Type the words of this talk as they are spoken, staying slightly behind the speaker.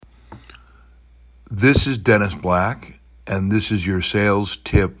This is Dennis Black, and this is your sales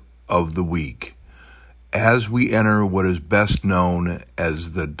tip of the week. As we enter what is best known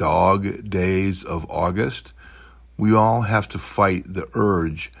as the dog days of August, we all have to fight the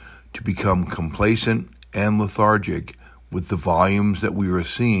urge to become complacent and lethargic with the volumes that we are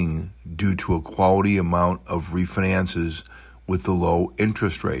seeing due to a quality amount of refinances with the low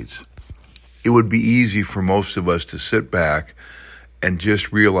interest rates. It would be easy for most of us to sit back and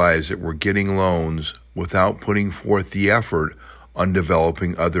just realize that we're getting loans without putting forth the effort on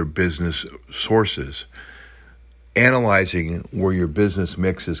developing other business sources. Analyzing where your business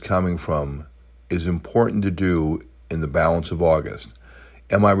mix is coming from is important to do in the balance of August.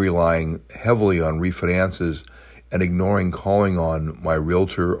 Am I relying heavily on refinances and ignoring calling on my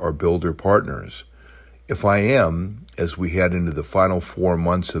realtor or builder partners? If I am, as we head into the final 4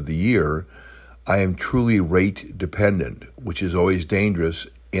 months of the year, I am truly rate dependent, which is always dangerous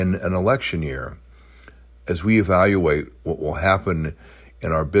in an election year. As we evaluate what will happen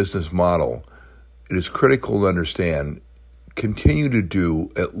in our business model, it is critical to understand, continue to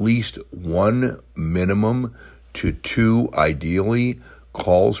do at least 1 minimum to 2 ideally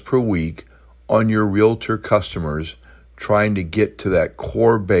calls per week on your realtor customers, trying to get to that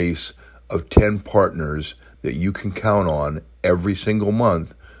core base of 10 partners that you can count on every single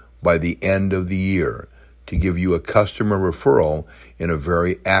month by the end of the year to give you a customer referral in a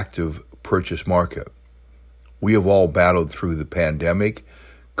very active purchase market. We have all battled through the pandemic,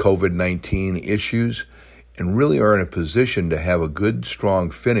 COVID-19 issues, and really are in a position to have a good, strong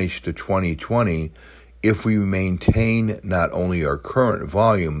finish to 2020 if we maintain not only our current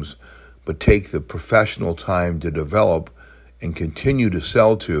volumes, but take the professional time to develop and continue to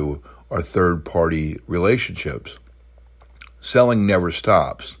sell to our third-party relationships. Selling never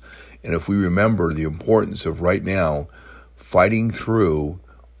stops. And if we remember the importance of right now fighting through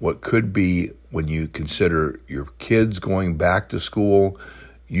what could be when you consider your kids going back to school,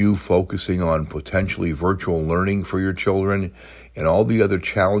 you focusing on potentially virtual learning for your children, and all the other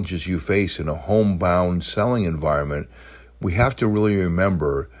challenges you face in a homebound selling environment, we have to really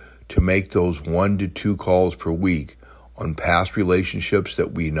remember to make those 1 to 2 calls per week on past relationships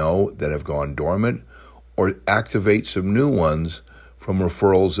that we know that have gone dormant, or activate some new ones from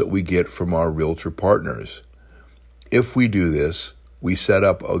referrals that we get from our realtor partners. If we do this, we set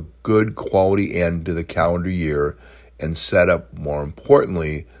up a good quality end to the calendar year and set up, more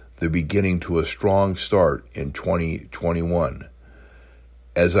importantly, the beginning to a strong start in 2021.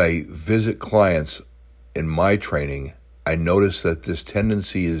 As I visit clients in my training, I notice that this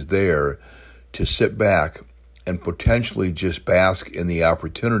tendency is there to sit back and potentially just bask in the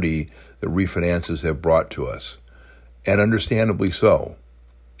opportunity that refinances have brought to us. And understandably so.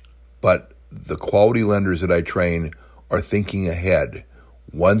 But the quality lenders that I train are thinking ahead,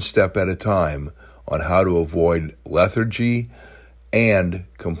 1 step at a time, on how to avoid lethargy and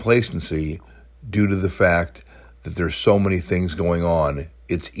complacency due to the fact that there's so many things going on.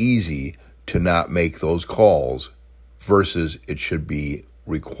 It's easy to not make those calls versus it should be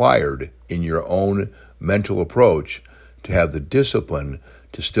required in your own mental approach to have the discipline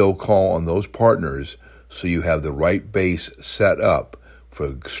to still call on those partners so you have the right base set up for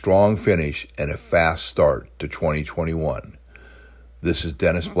a strong finish and a fast start to 2021. This is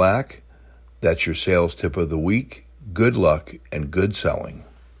Dennis Black. That's your sales tip of the week. Good luck and good selling.